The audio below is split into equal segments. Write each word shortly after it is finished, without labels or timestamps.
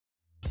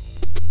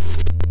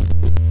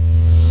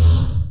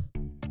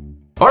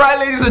Alright,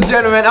 ladies and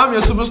gentlemen, I'm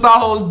your superstar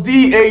host,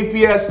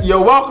 DAPS. You're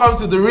welcome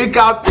to the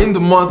recap in the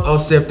month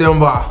of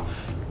September.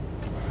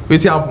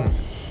 What's happening?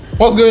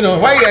 What's going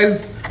on? Why you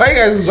guys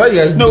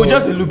No,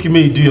 just look at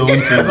me, do your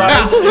own thing. Alright,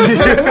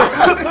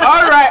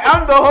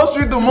 I'm the host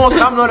with the most.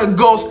 I'm not a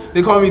ghost.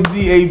 They call me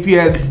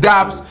DAPS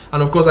Daps.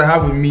 And of course, I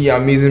have with me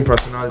amazing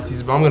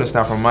personalities. But I'm gonna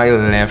start from my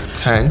left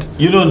hand.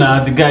 You know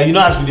now, the guy, you know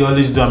how we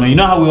always do. I mean, you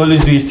know how we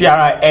always do his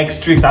TRIX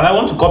tricks. And I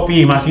want to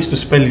copy him as he used to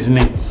spell his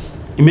name.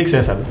 It makes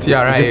sense, Abi.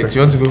 TRIX.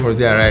 You want to go for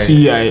TRIX?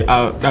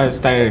 That's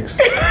TRIX.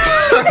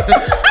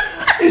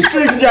 His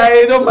tricks,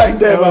 Jai, don't mind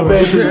them, I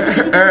beg you.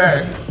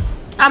 Alright.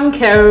 I'm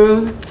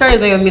Carol. Carol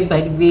is not your mate,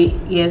 by the way.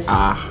 Yes.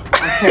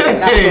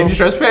 Hey,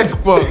 disrespect,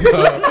 fuck.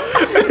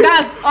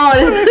 That's all.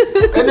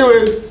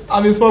 Anyways,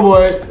 I'm a small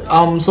boy.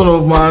 I'm son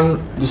of man,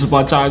 the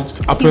supercharged.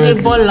 He's a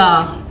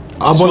baller.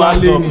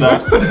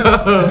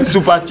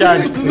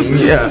 Supercharged.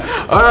 Yeah.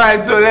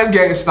 Alright, so let's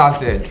get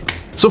started.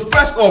 So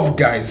first off,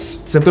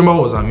 guys, September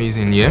was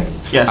amazing, yeah?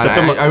 Yeah,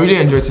 September. I really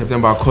enjoyed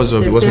September because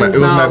of it was my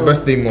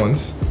birthday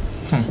month.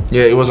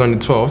 Yeah, it was on the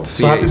 12th.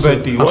 So happy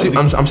birthday.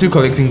 I'm still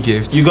collecting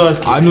gifts. You guys,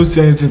 I don't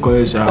see anything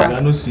collection.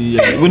 I don't see.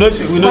 we don't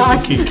see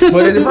cake.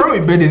 But there's a problem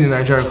with birthdays in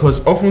Nigeria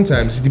because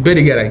oftentimes the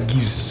birthday guy that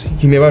gives,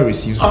 he never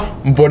receives.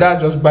 But that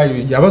just by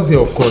you. You're about to say,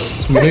 of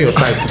course, we know your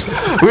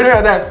type. We know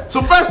your type.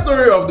 So first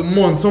story of the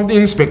month,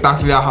 something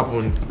spectacular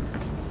happened,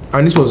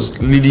 and this was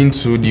leading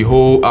to the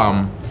whole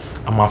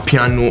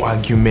Amapiano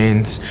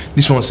argument.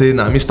 This one said,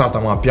 "Nah, me start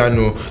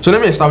Amapiano." So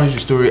let me establish the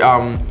story.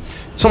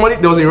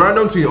 There was a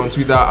random tweet on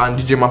Twitter, and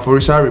DJ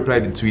Maforisa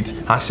replied the tweet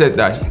and said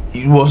that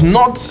it was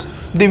not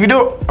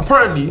Davido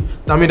apparently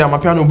that made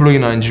Amapiano blow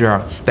in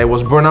Nigeria. That it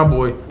was Burna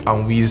Boy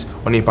and Wiz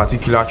on a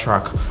particular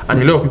track,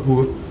 and a lot of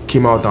people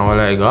came out and were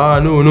like,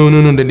 no.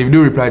 Then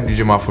Davido replied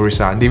DJ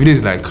Maforisa, and Davido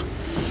is like,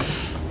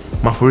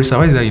 Maforisa,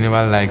 why is that you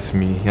never liked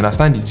me? You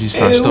understand the gist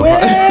and stuff?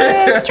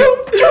 So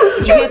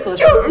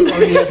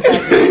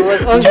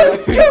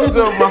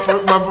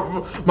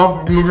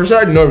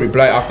Maforisa did not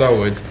reply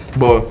afterwards,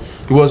 but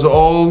it was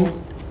all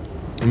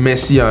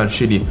messy and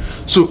shady.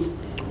 So,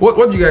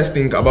 what do you guys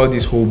think about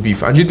this whole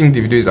beef? And do you think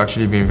Davido is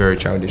actually being very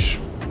childish,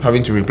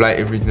 having to reply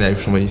everything that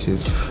somebody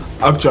says?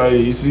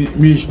 Actually, you see,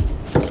 me,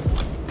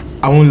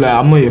 I won't lie,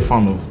 I'm not a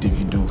fan of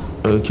Davido.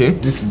 Okay.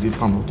 This is a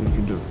fan of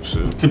Davido.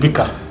 So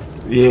Typical.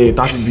 yeah,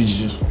 that's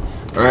BG.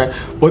 Alright,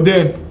 but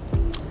then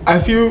I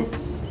feel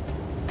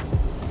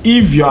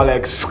if you are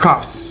like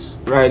scarce,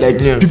 right? Like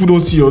people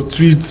don't see your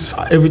tweets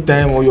every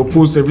time or your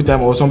posts every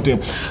time or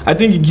something. I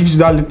think it gives you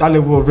that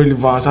level of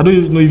relevance. I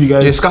don't know if you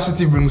guys. Yeah,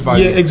 scarcity brings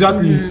value. Yeah,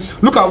 exactly.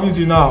 Look at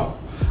Wizzy now.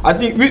 I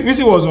think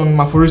Wizzy was on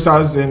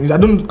Maforisa's. I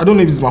don't know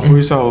if it's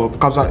Maforisa or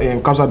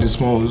Kabza the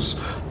Smalls.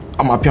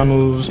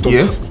 Amapiano stuff.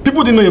 Yeah.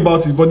 People didn't know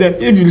about it, but then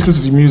if you listen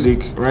to the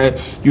music, right,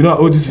 you know,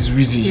 oh, this is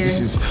Wizzy. Yeah. This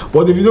is.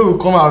 But the video will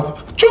come out.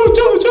 Choo.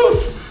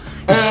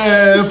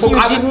 This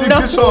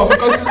one,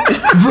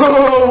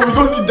 bro, we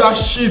don't need that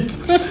shit.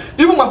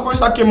 Even my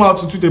first came out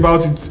to tweet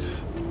about it.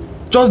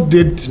 Just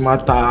did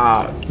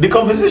matter. The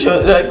conversation,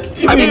 like,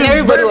 I mean,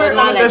 everybody was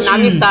not like,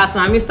 Nami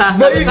stars.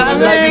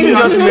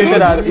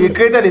 It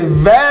created a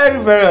very,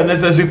 very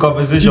unnecessary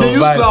conversation. They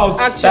use clouds.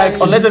 Like,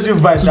 unnecessary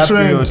vibes that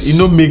period. It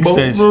don't make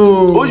sense.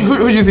 Who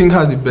do you think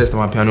has the best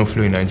Amapiano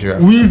flow in Nigeria?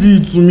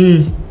 Wizzy to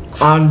me.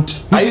 And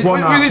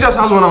Wizzy just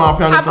has one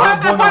Amapiano.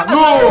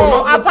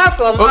 Apart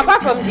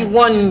from the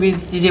one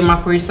with DJ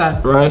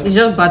Maforisa, right? It's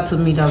just bad to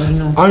me that we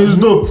know. And it's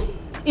dope.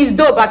 It's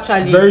dope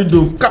actually. Very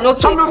dope. Champion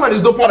Sound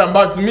is doper than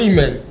bad to me,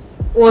 man.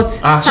 What?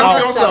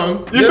 Champion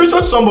Sound. You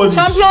featured somebody.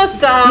 Champion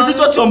Sound. You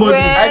featured somebody.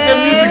 I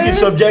said music is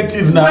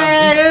subjective now.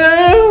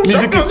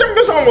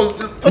 Champion Sound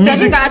was.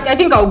 I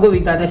think I'll go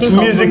with that. I think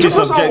music is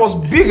subjective. Was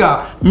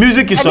bigger.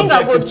 Music is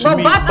subjective to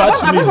me. Apart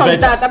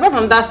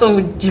from that song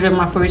with DJ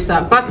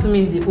Maforisa, Bad to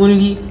Me is the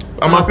only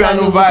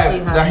Amapiano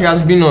vibe that he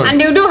has been on. And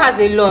Davido has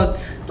a lot.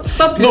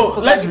 Stop. No,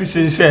 let's be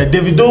sincere.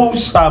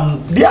 Davido's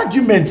the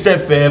argument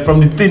from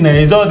the thing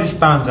is all these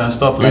stands and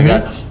stuff like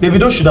that.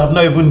 Davido should have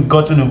not even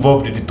gotten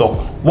involved in the talk.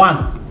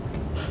 One,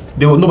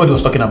 nobody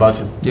was talking about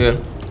him. Yeah.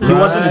 He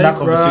wasn't in that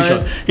conversation.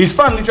 Right. His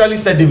fan literally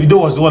said Davido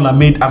was the one that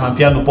made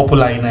Amapiano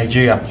popular in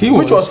Nigeria,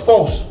 which was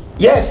false.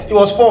 Yes, it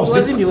was false.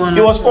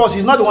 It was false.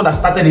 He's not the one that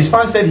started. His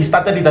fans said he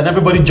started it and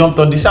everybody jumped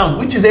on the sound,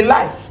 which is a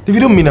lie.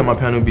 Davido made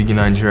Amapiano big in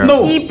Nigeria.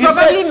 No, he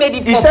probably made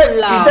it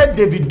popular. He said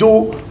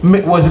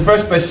Davido was the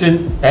first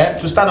person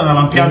to start an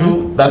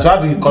Amapiano, that to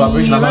have a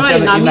collaboration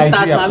Amapiano in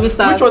Nigeria,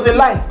 which was a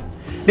lie.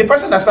 The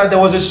person that started, there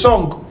was a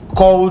song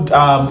called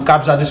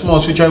Kabza the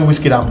Smalls featuring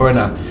Wizkid and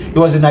Burna. It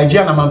was a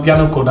Nigerian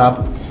Amapiano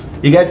collab.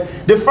 You get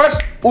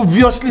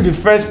obviously the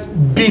first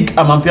big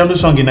Amapiano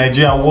song in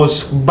Nigeria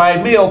was by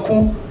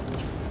Meyoku.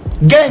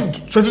 Gang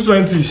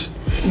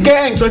 2020.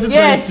 Gang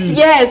 2020.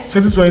 Yes.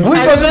 2020. Which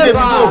was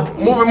Davido.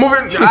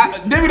 Moving.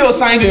 Davido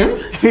signed him.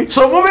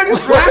 So moving.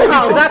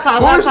 That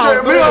counts.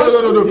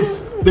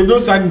 Davido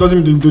signed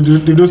doesn't mean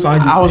Davido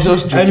signed. I was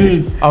just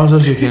joking.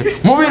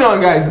 Moving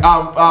on, guys.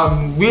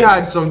 We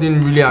had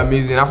something really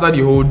amazing after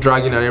the whole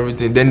dragging and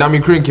everything. Then Dammy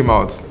Krane came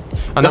out.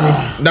 And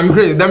Dammy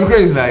Krane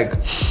is like,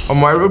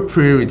 I'm ever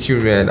pray with you,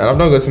 man. And I've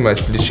not gotten my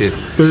silly shit.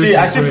 See,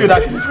 I still feel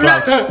that in his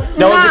clout.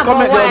 There was a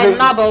comment.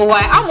 But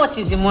why? How much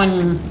is the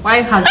money?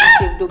 Why has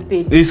Davido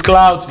paid? His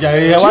clout,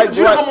 yeah. Why? Do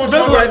you know how much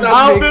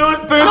songwriters make?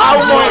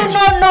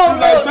 No.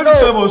 Like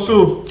 27 or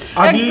so.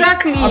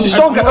 Exactly. The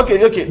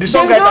songwriters.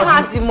 Davido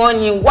has the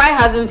money. Why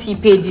hasn't he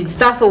paid it?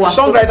 That's what we're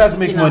songwriters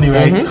make money,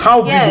 right?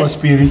 How big was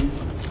Berri?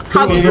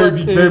 How big was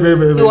Berri?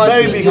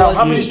 Very big.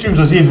 How many streams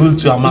was he able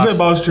to amass? It's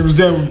not about streams.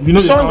 Then you know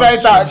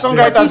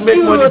songwriters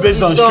make money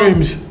based on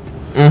streams.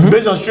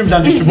 Based on streams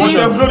and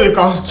distribution.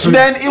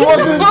 Then it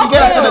wasn't. You get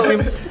that kind of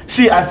thing.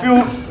 See, I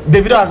feel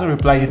Davido hasn't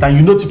replied it, and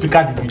you know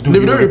typical Davido.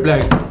 Davido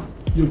replied.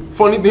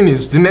 Funny thing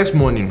is, the next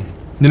morning,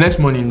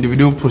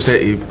 Davido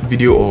posted a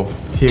video of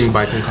him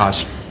biting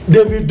cash.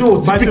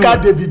 Typical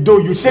Davido.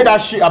 You say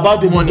that shit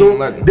about Davido.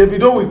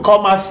 Davido will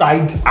come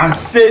outside and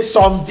say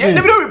something.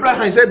 Yeah, Davido replied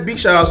and he said, "Big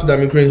shout out to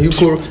Dammy Krane."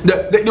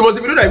 There was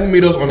Davido that even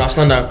made us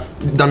understand that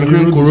Dammy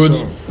Krane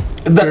corrodes.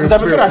 Dammy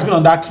Krane has been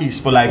on that case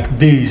for like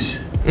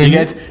days. You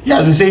get? He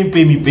has been saying,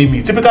 "Pay me."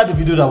 Typical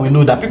Davido that we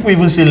know that people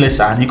even say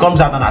lesser, and he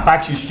comes out and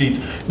attacks you straight.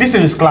 This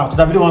thing is clout.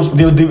 Dammy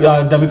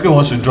Krane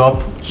wants to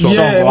drop song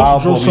or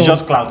album. It's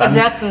just clout.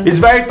 Exactly. It's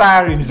very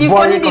tiring. It's the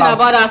boring. The funny thing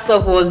about that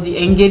stuff was the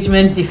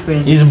engagement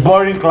difference. It's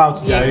boring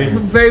clout. Yeah,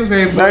 very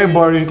boring. Very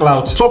boring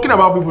clout. Talking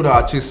about people that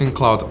are chasing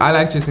clout, I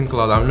like chasing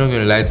clout. I'm not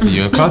gonna lie to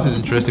you. Clout is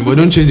interesting, but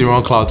don't chase the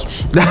wrong clout.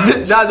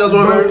 That's just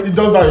what it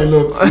does that a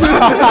lot.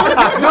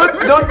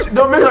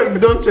 don't make sure you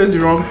don't chase the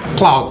wrong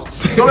clout.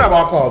 Talking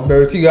about clout,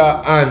 Berri,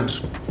 Tiga, and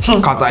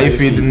Kata Ife,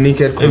 the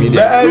naked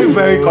comedian. A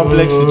very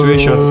complex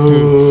situation.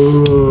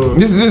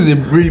 This is a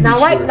really big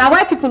story. Now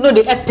why people know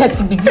the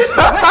episode? They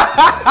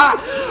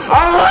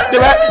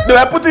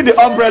were putting the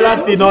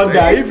umbrella thing on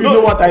there. If you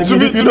know what I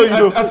mean, if you know, you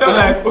know. I felt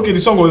like okay, the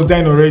song was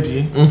dying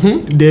already.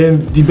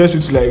 Then the best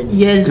way to like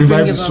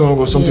revive the song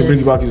or something, bring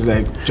it back is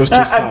like just.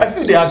 I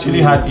feel they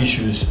actually had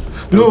issues.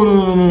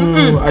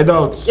 No. I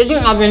doubt. They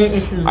didn't have any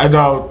issues. I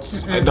doubt.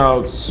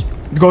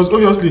 Because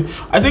obviously,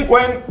 I think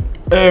when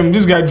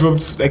this guy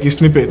dropped like a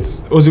snippet,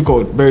 what's it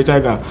called? Berri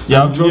Tiga.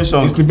 Yeah, dropped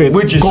a snippet.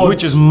 Which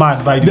is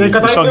mad by the way.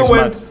 Then Kata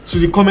went to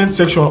the comment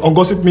section on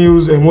Gossip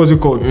News and what's it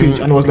called page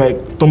and was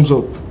like thumbs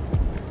up.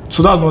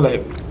 So that's not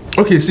like.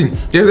 Okay, see,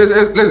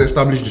 let's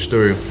establish the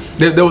story.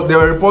 There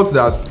were reports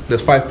that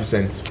there's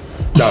 5%.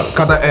 That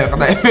Kata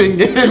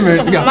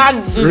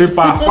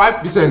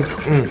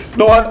 5%.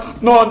 No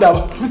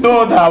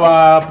one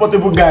our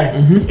portable guy.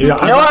 Yeah,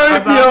 they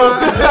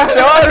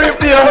want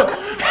rip you.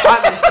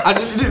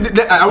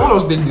 I want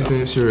us to take this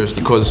thing serious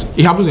because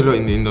it happens a lot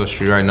in the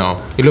industry right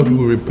now. A lot of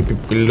people rip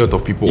a lot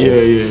of people off.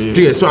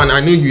 Yeah. So and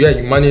I know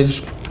you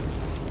manage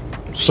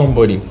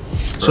somebody.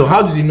 So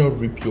how did they not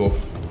rip you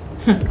off?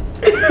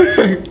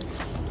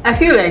 I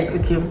feel like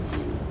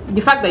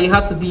the fact that you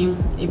have to be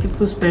a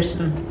people's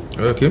person.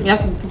 Okay. You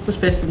have to be a people's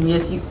person.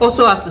 Yes. You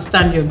also have to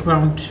stand your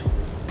ground.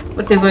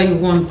 Whatever you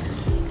want,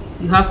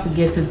 you have to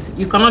get it.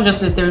 You cannot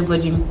just let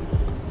everybody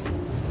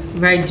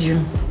ride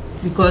you.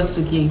 Because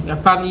you're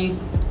probably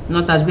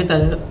not as great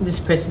as this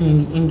person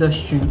in the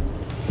industry.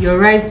 Your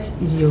right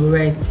is your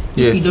right.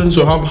 Yeah. You don't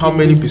so how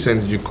many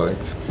percent did you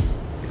collect?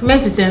 How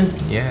many percent?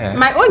 Yeah.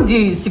 My own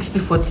deal is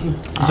 60-40.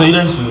 So you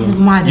don't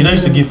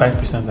used to give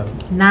 5% of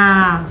it?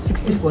 Nah,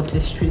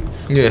 60-40 straight.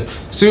 Yeah.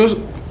 So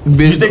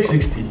you take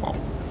 60.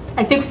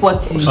 I take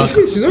 40.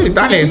 She's not a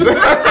talent.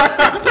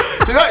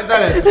 She's not a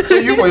talent. So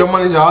you for your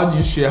manager, how do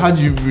you share? How do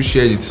you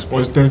share it?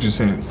 Well, it's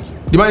 10%.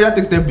 The manager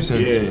takes 10%.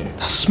 Yeah.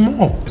 That's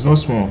small. It's not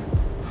small.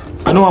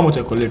 I know how much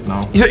I collect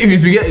now. So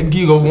if you get a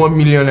gig of 1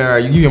 million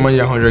naira, you give your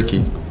manager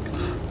 100k.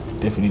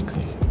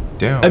 Definitely.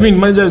 Damn. I mean,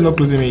 manager is not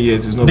closing me yet.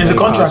 It's not. There's a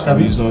contract.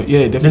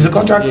 Definitely. There's a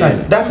contract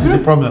signed. That is the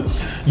problem.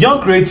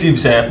 Young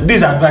creatives,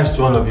 this advice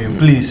to all of you: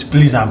 please,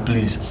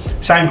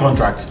 sign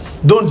contracts.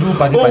 Don't do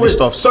party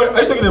stuff. Sorry,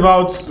 are you talking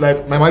about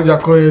like my manager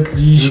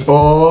currently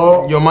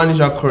or your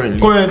manager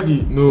currently?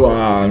 Currently, no.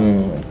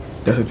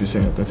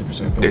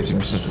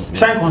 30%.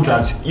 Sign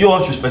contract. You all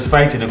should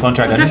specify it in the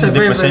contract that this is the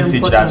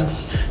percentage that.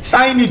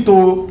 Sign it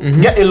to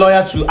get a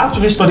lawyer to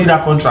actually study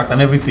that contract and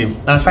everything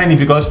and sign it,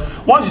 because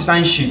once you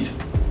sign shit,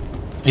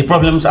 the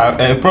problems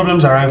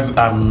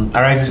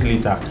arises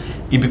later.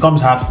 It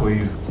becomes hard for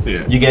you.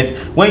 Yeah. You get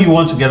when you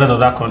want to get out of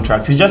that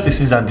contract, it's just a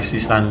cease and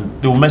desist, and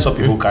they will mess up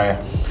your career.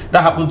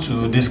 That happened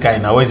to this guy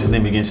now. What is his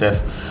name again,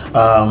 Seth?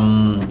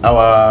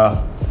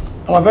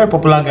 Our very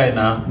popular guy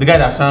now, the guy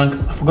that sang,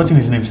 I've forgotten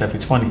his name, Seth.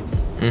 It's funny.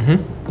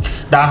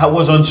 That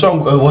was on a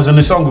song with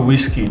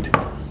Wizkid.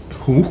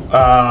 Who?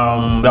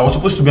 That was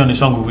supposed to be on the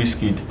song with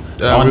Wizkid.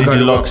 On the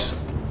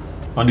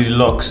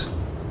deluxe.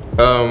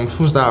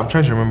 Who's that? I'm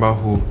trying to remember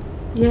who.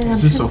 Yeah.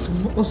 Is this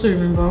soft? Also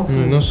remember.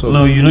 No, soft.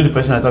 No, you know the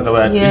person I talk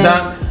about.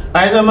 Yeah.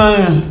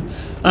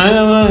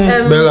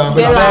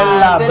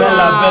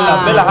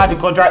 Bella had a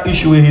contract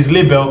issue with his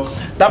label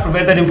that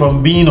prevented him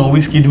from being on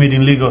Wizkid Made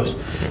in Lagos.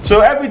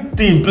 So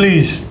everything,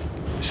 please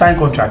sign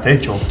contract,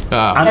 and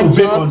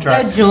obey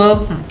contract.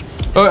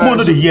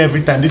 know they hear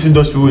every time this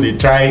industry where they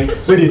try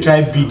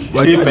big.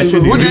 Who do you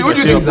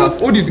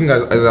think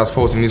is at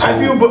fault in this? I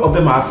feel both of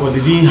them are fault.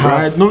 They didn't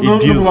have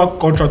no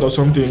contract or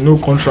something. No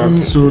contract,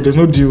 so there's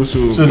no deal.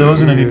 So there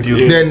wasn't any deal.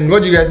 Yeah. Then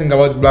what do you guys think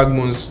about Black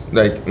Moons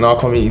like now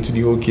coming into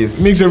the whole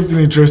case? Makes everything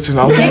interesting.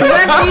 Black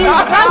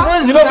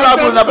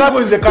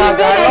Moons is a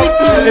character.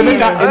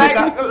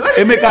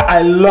 Emeka,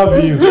 I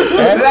love you.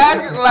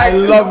 I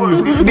love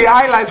you. The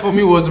highlight for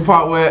me was the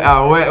part where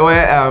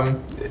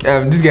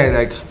this guy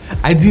like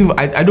I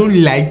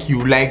don't like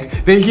you.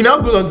 Like then he now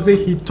goes on to say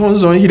he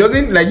turns on. He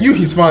doesn't like you,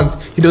 his fans.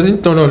 He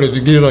doesn't turn on if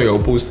you get it on your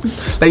post.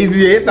 Like it's a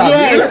hater.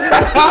 Yes.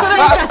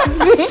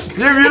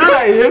 Yeah, you know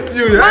that he hates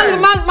you.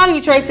 Man,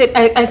 you try to say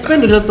I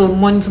spend a lot of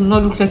money to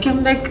not look like you.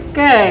 I'm like,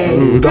 guy.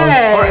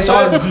 Black Moon is a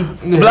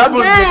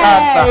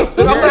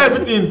character. After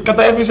everything,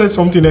 Kata Efi said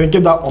something and he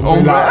kept that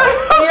umbrella.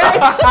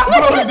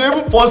 Bro, they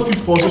even post it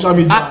for social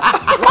media.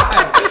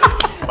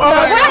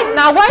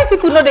 Why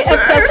people know the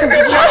excess?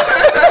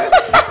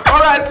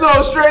 Alright, so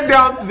straight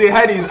down to the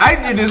Headies. I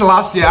did this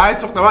last year. I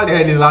talked about the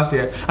Headies last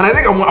year. And I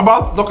think I'm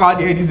about to talk about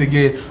the Headies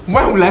again.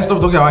 When will I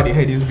stop talking about the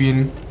Headies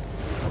being,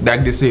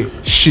 like they say,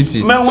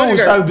 shitty? Man, when we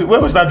start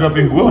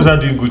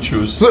doing good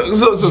shows?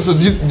 What's your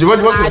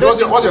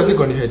take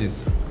on the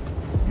Headies?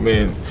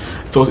 Man,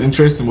 it was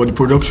interesting, but the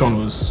production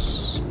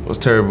was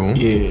terrible.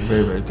 Yeah,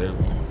 very, very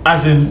terrible.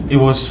 As in, it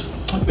was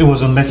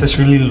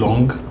unnecessarily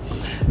long.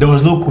 There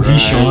was no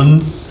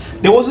cohesions.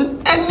 Right. There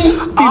wasn't anything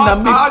that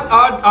made.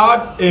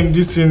 I had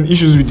this thing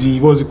issues with the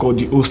what's it called,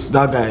 the host,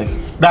 that guy.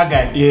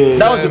 Yeah,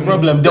 that was the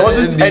problem. There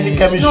wasn't any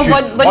chemistry.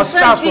 No, but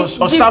Sas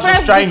was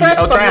trying her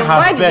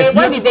best.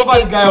 Why did they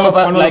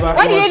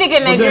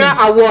get Nigerian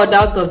award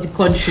out of the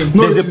country?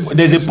 No,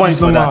 there's a point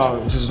for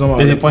that. There's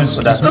a point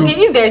for that. Okay,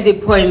 if there's a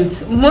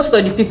point, most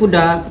of the people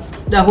that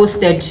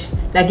hosted,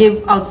 that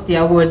gave out the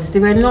awards, they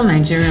were not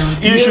Nigerian.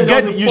 You should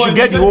get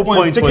the whole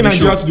point for taking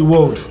Nigeria to the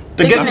world.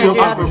 To get the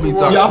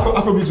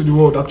Afrobeat to the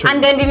world, actually.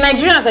 And then the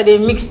Nigerians that they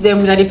mixed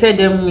them, that they paired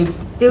them with,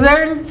 they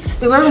weren't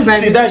very.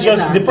 See, that's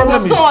just the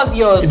problem. Is so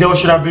obvious. There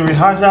should have been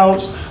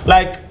rehearsals,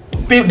 like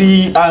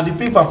the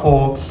paper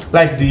for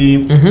like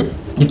the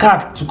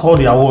card to call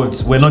the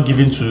awards were not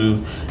given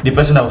to the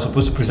person that was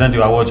supposed to present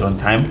the awards on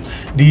time.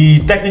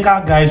 The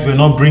technical guys were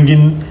not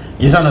bringing.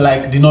 You sound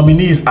like the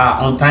nominees are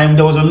on time.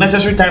 There was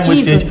unnecessary time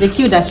wastage.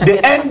 They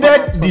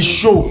ended the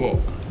show.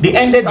 They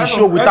ended the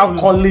show without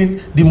calling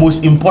the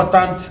most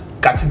important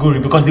category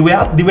because they were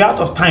out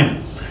of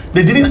time.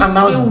 They didn't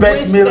announce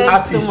best male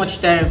artist. So much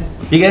time.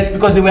 You get,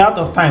 because they were out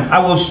of time. I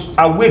was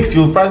awake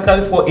till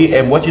practically 4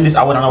 a.m. watching this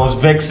award and I was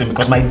vexing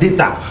because my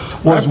data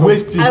was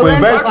wasted for a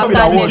very stupid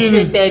award.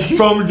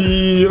 From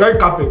the red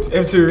carpet,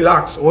 MC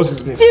Relax, what's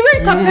his name? The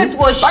red carpet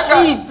was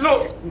shit.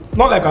 No,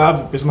 not like I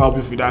have a personal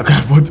beef with that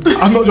guy, but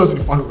I'm not just a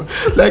fan of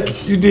it.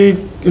 Like, you did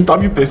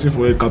interview person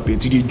for red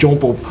carpet, you did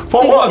jump up.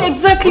 For what?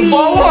 Exactly.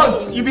 For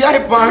what? You be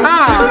hype man.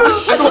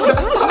 I don't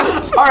understand.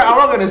 Alright, I'm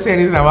not gonna say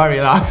anything about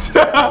Relax.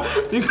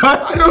 Because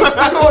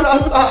I don't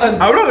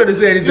understand. I'm not gonna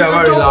say anything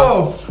about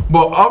Relax.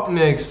 But up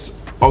next,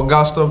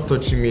 Stop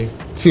Touching Me,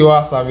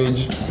 Tiwa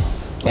Savage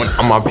on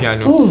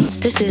Amapiano.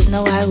 This is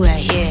not why we're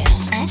here.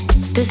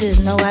 This is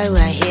not why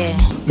we're here.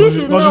 This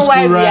is not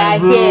why we are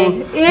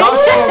here.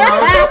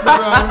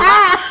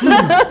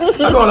 I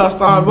don't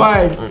understand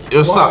why.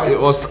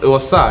 It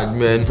was sad,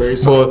 man. Very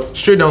sad. But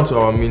straight down to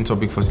our main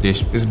topic for today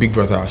is Big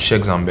Brother,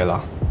 Sheggz and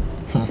Bella.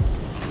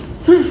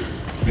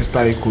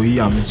 Mr. Ikoyi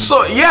and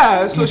So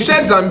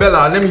Sheggz and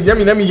Bella, let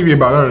me give you a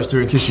background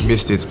story in case you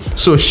missed it.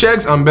 So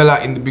Sheggz and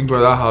Bella in the Big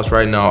Brother house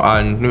right now,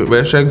 and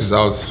where Sheggz is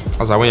out. I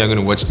was like, when you're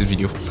gonna watch this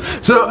video.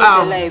 So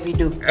Bella every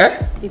do.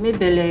 They made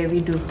Bella every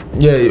do.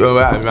 Yeah,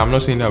 I'm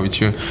not saying that with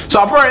you.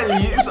 So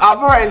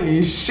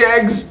apparently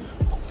Sheggz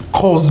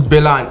calls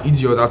Bella an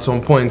idiot at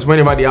some point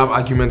whenever they have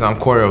arguments and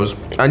quarrels,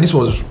 and this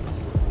was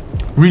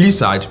really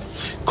sad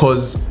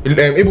because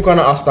Ebuka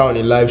asked her on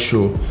a live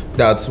show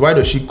that why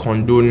does she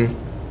condone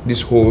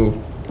this whole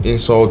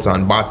insults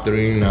and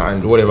battering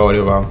and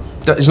whatever.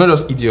 It's not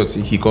just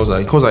idiocy. He calls her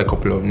a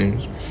couple of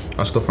names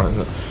and stuff like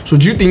that. So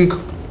do you think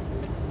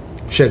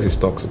Sheggz is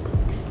toxic?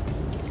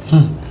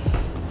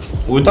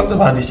 We talked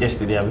about this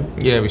yesterday, haven't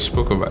we? Yeah, we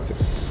spoke about it.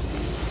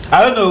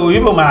 I don't know,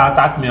 people might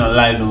attack me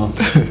online. No?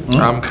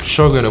 I'm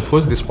sure gonna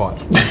post this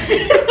part.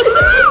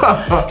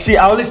 See,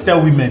 I always tell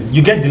women,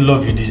 you get the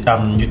love you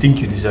think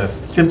you deserve.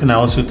 Same thing I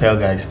also tell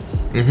guys.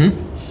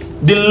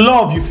 The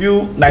love you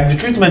feel, like the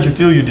treatment you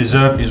feel you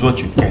deserve is what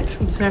you get.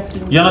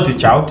 Exactly. You're not a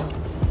child.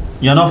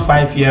 You're not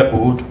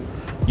 5-year-old.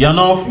 You're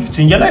not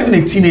 15. You're not even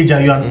a teenager.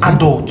 You're an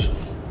adult.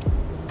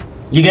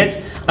 You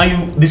get? And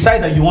you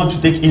decide that you want to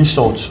take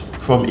insults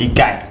from a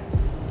guy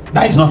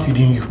that is not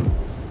feeding you,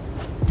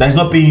 that is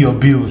not paying your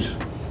bills,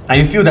 and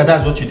you feel that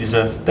that's what you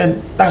deserve,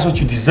 then that's what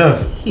you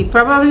deserve. He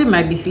probably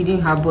might be feeding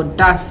her, but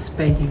that's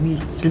by the way.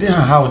 Feeding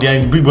her how? They are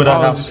in Big Brother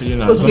house.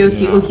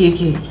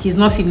 Okay. He's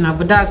not feeding her,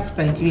 but that's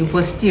by the way.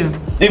 But still,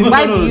 even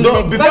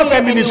before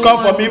feminists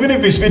come for me, even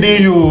if he's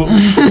feeding you,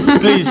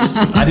 please,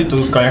 I need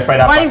to clarify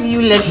that. Why do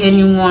you let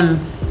anyone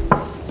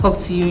talk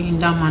to you in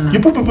that manner? You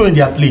put people in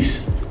their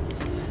place.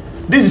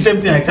 This is the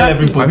same thing I tell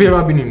everybody. Have you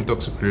ever been in a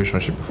toxic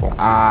relationship before?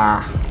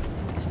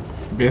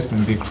 Best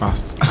and big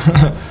fast.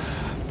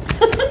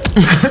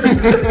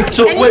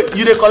 So wait,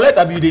 you dey collect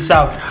or you dey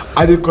serve?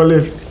 I dey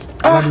collect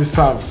and I dey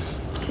serve.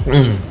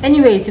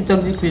 Anyway, it's a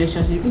toxic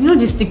relationship. You know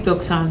this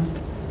TikTok sound?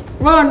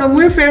 Run, no,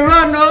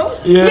 run, no.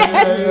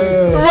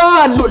 Yeah.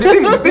 Run. So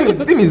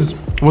the thing is,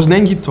 was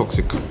Nengi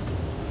toxic?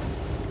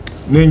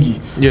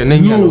 Nengi. Yeah,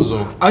 Nengi No,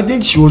 also. I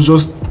think she was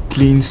just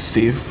playing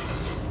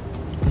safe.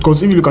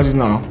 Because if you look at it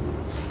now,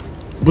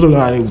 both of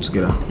them are able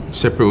together.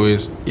 Separate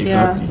ways.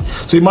 Exactly.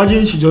 So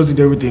imagine she just did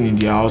everything in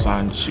the house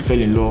and she fell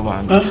in love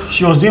and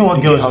She was doing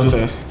what girls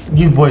outside. do.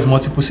 Give boys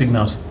multiple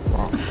signals.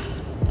 Wow.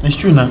 It's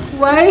true now.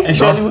 Why?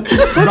 Actually,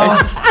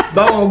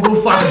 That one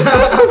go fast.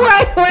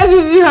 Why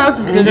did you have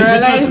to it's the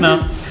generalize? truth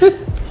now.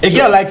 A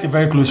girl likes a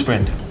very close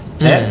friend.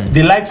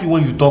 They like you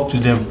when you talk to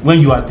them, when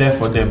you are there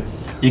for them.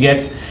 You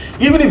get,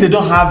 even if they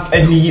don't have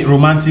any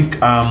romantic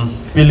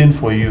feeling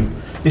for you,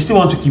 they still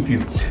want to keep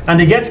you. And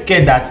they get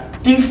scared that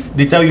if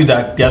they tell you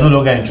that they are no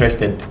longer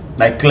interested,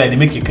 like clear, they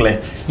make it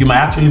clear, you might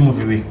actually move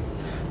away.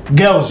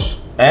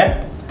 Girls,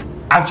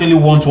 actually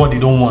want what they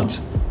don't want.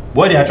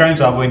 What they are trying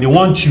to avoid, they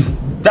want you.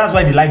 That's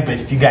why they like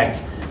bestie guy.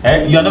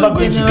 You're never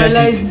going to get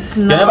it.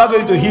 You're never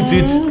going to hit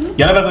it.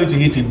 You're never going to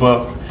hit it,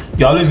 but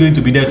you're always going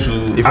to be there to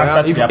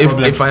answer to their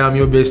problems. If I am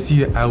your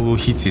bestie, I will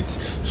hit it.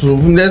 So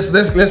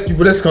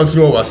let's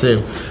continue what we're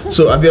saying.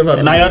 So have you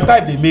ever? Now your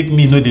type they make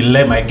me know they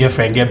let my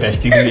girlfriend get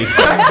bestie.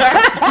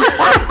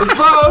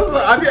 So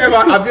have you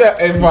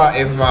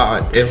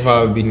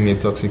ever been in a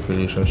toxic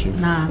relationship?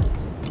 Nah.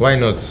 Why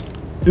not?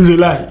 It's a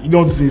lie. You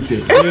don't say it. Say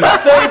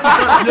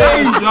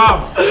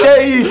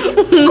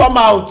it. Come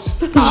out.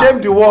 Shame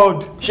the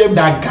world. Shame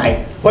that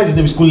guy. What's his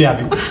name? Is Kule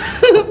Abi?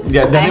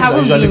 Yeah, I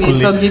haven't been in a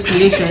toxic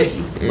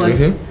relationship, but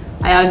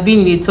I have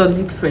been in a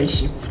toxic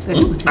friendship.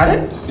 Let's put it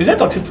that way. Is that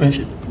toxic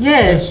friendship?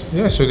 Yes.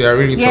 Yeah, so they are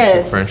really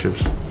toxic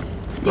friendships.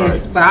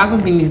 Yes, but I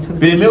haven't been in a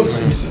toxic. With a male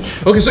friend.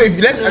 Okay, so if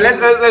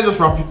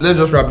let's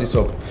just wrap this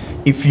up.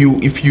 If you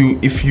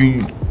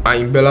are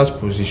in Bella's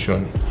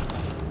position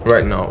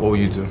right now, what will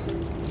you do?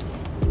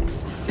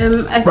 I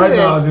feel Right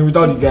now, like as in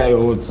without the guy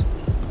or what?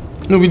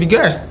 No, with the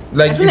guy.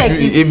 Like feel like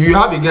if you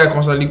have a guy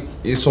constantly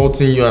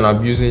insulting you and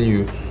abusing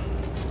you.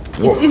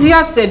 it's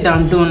easier said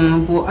than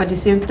done, but at the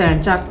same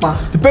time,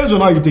 jackpot. Depends on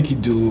how you take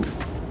it, though.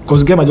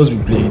 Because the guy might just be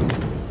playing.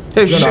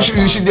 Hey,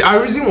 the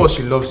reason was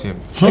she loves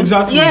him.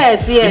 Exactly.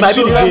 Yes. might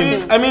be So, the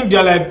game. I mean,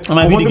 they're like. It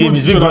might be the game.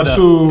 It's Big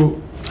comfortable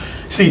Brother.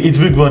 So, See, it's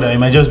Big Brother. It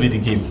might just be the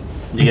game.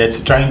 You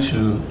get trying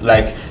to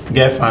like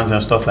get fans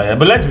and stuff like that.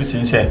 But let's be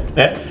sincere.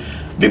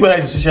 Big Brother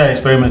is a social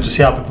experiment to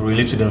see how people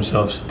relate to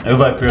themselves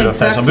over a period of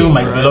time. Some people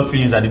might develop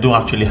feelings that they don't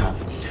actually have.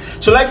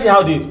 So let's see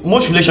how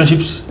most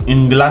relationships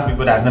in the last Big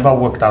Brother has never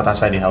worked out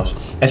outside the house,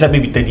 except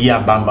maybe Teddy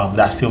and Bam Bam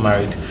that are still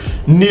married.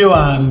 Neo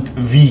and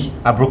V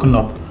are broken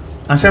up,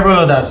 and several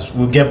others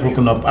will get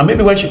broken up. And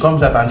maybe when she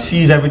comes out and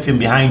sees everything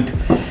behind,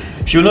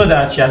 she'll know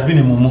that she has been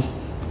a mumu.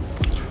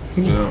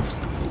 Yeah.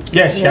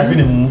 Yes, she has been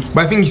a mumu.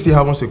 But I think he still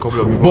happens a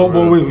couple of people.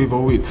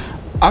 but wait.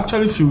 I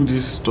actually feel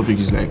this topic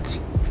is like,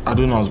 I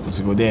don't know how to put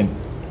it, but then,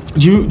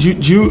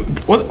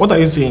 what are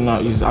you saying now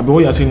is, what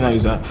you're saying now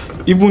is that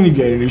even if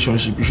you're in a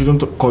relationship, you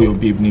shouldn't call your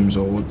babe names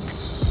or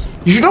what's.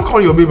 You should not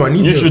call your babe an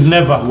idiot. You should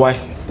never. Why?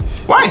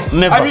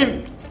 Never. I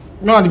mean,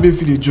 no, the babe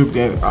feel the joke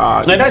then.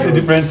 No, that's a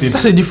different thing.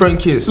 That's a different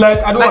case. Like,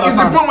 I don't it's the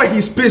understand. point where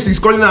he's pissed, he's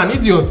calling her an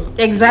idiot.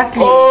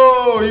 Exactly.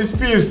 Oh, he's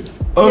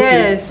pissed. Okay.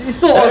 Yes, it's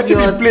so I think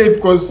obvious. he played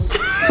because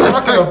I'm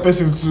that kind of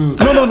person too.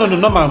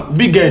 No, man.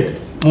 Big head.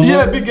 Mumu.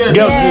 Yeah, big head.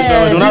 Girls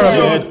Yeah, do it. Don't have a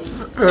big head.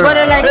 But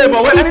they're like, Hey,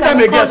 but when insist anytime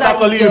and a girl call start that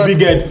calling you idiot.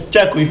 big head,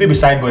 check if you be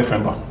side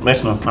boyfriend, but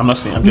let's know. I'm not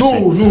saying. I'm just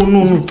saying.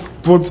 No.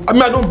 But I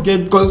mean, I don't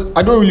get, because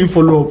I don't really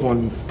follow up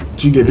on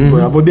Tiga Big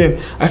Brother. But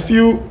then I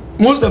feel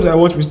most times I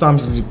watch Mr. and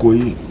Mrs.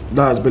 Ikoyi,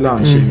 that's Bella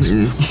and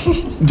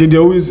Sheggz. They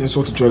always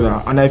insult each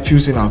other, and I feel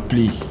saying I'll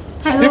play.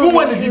 Even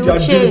when they did their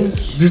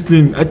dates, this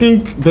thing, I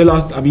think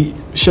Bella's,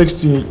 Sheggz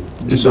still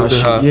did that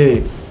shit.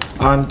 Yeah,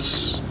 and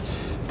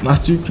I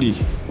still play.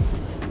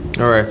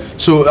 Alright,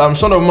 so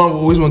son of man will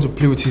always want to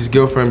play with his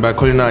girlfriend by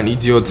calling her an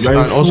idiot Like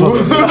and also.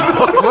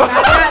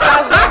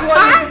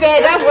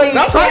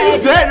 That's what you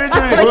said.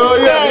 Well,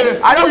 yeah.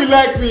 I know you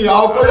like me.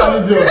 I'll call you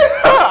an idiot.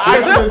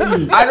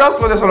 I just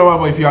call this son of man,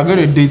 but if you are going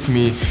to date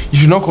me, you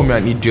should not call me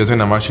an idiot when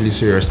I'm actually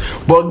serious.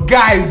 But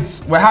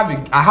guys, I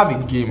have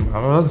a game.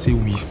 I'm about to say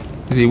we.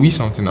 It's a we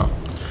something now.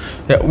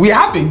 Yeah, we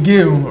have a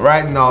game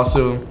right now,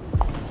 so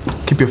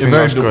keep your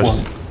fingers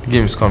crossed. The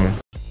game is coming.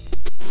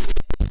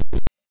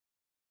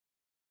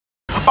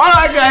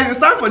 Alright guys, it's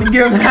time for the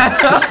game. I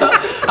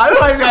don't know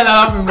why you guys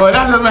are laughing, but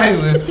that's not my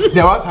reason.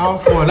 They want to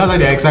have fun, that's why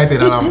they're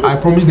excited, and I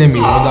promise them a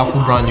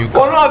wonderful brand new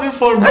car. I'm not having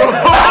fun, bro.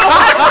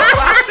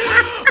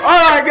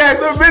 Alright guys,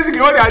 so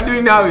basically what they are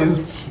doing now is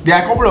there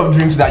are a couple of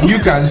drinks that you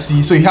can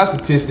see, so he has to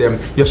taste them.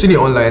 You've seen it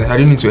online, I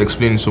didn't need to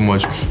explain it so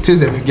much.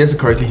 Taste them, if he gets it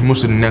correctly, he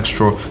moves to the next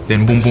straw,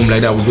 then boom boom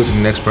like that, we go to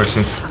the next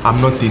person. I'm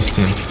not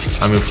tasting,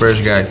 I'm a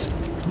fresh guy.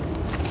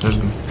 Let's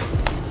go.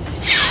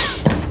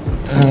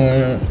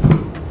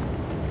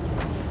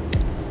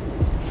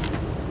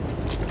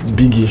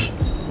 Biggie.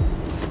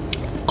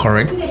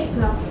 Correct.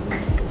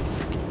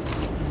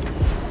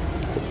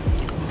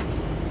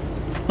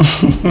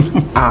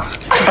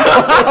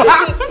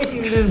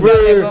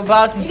 Wait.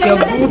 Can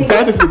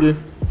I this again?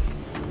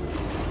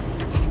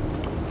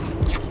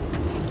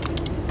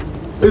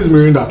 This is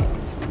Mirinda.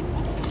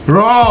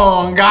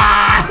 Wrong,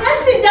 guy.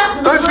 Let's sit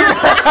down.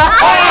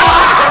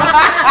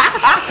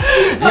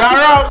 You're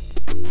wrong.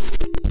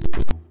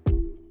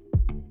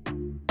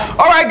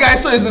 Alright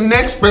guys, so it's the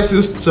next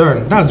person's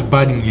turn. That's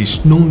bad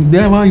English. No,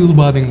 never use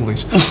bad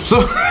English.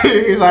 So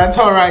it's our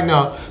turn right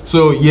now.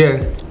 So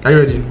yeah, are you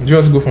ready? Do you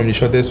want to go from the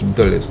shortest to the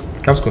tallest? You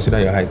have to consider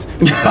your height.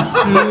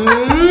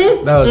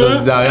 That was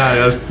just that. Yeah,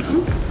 just.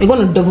 You're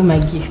gonna double my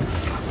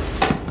gifts.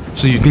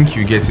 So you think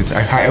you get it?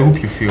 I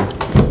hope you feel.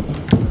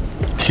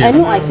 Careful. I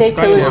know I said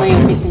Carol when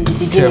you're missing the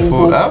beginning.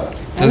 Careful. But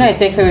I know I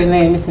said Carol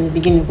when you're missing the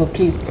beginning, but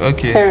please.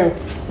 Okay. Carol.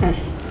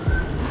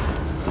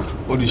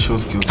 All these show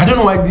skills. I don't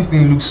know why this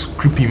thing looks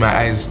creepy in my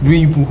eyes. The way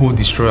you hold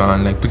destroyer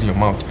and like put in your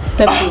mouth.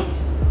 Pepsi.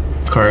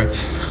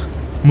 Correct.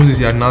 Moses,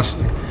 you're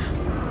nasty.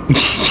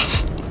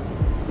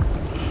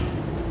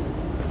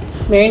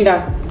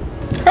 Mirinda.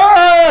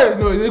 Hey!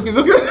 No, it's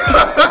okay.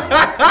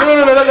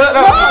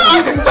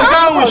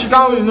 No. She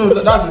can't win. No,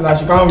 that's it. Like,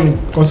 she can't win.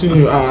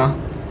 Continue.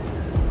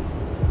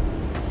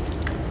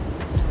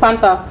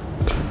 Fanta.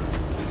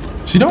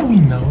 She don't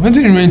win now. When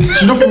did it win?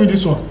 She don't win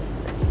this one.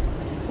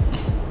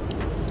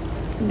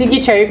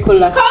 Biggie Cherry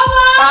Cola. Come on!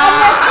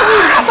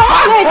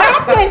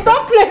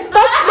 Stop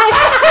play.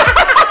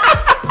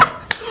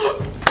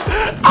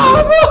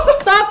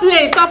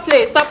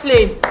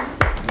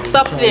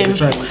 Stop playing.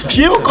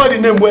 She even called the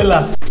name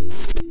Wella.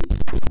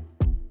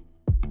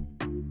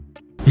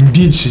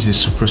 Indeed, she's a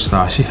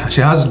superstar. She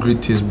has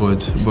great taste,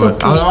 but I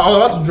was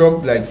about to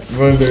drop like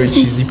very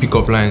cheesy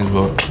pickup lines,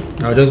 but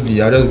I'll just be.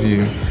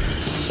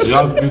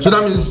 So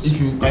that means if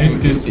you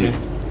taste me.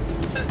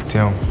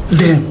 Damn.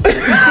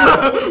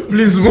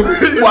 Please move.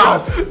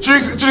 Wow.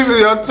 Tricks is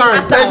your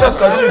turn. Let's just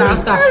continue.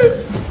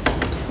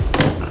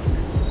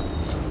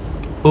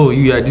 Oh,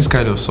 you are this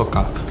kind of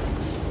soccer.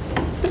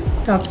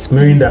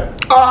 Mirinda.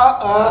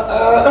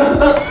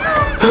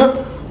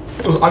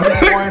 So at this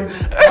point,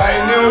 I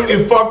knew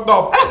it fucked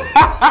up.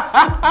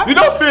 You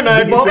don't feel now,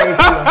 Ebo.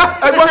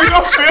 You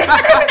don't feel.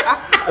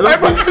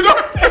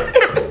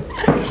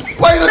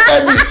 Why you don't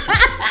tell me?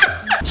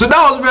 So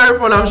that was very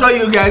fun. I'm sure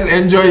you guys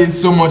enjoyed it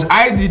so much.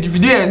 I did. If you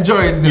didn't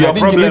enjoy it, then I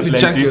think you need to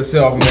check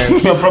yourself,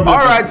 man.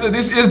 Alright, so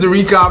this is the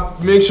recap.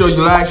 Make sure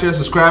you like, share,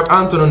 subscribe,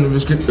 and turn on the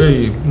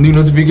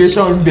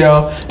notification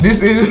bell.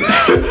 This is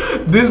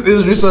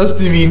Resource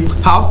TV.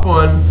 Have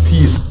fun.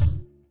 Peace.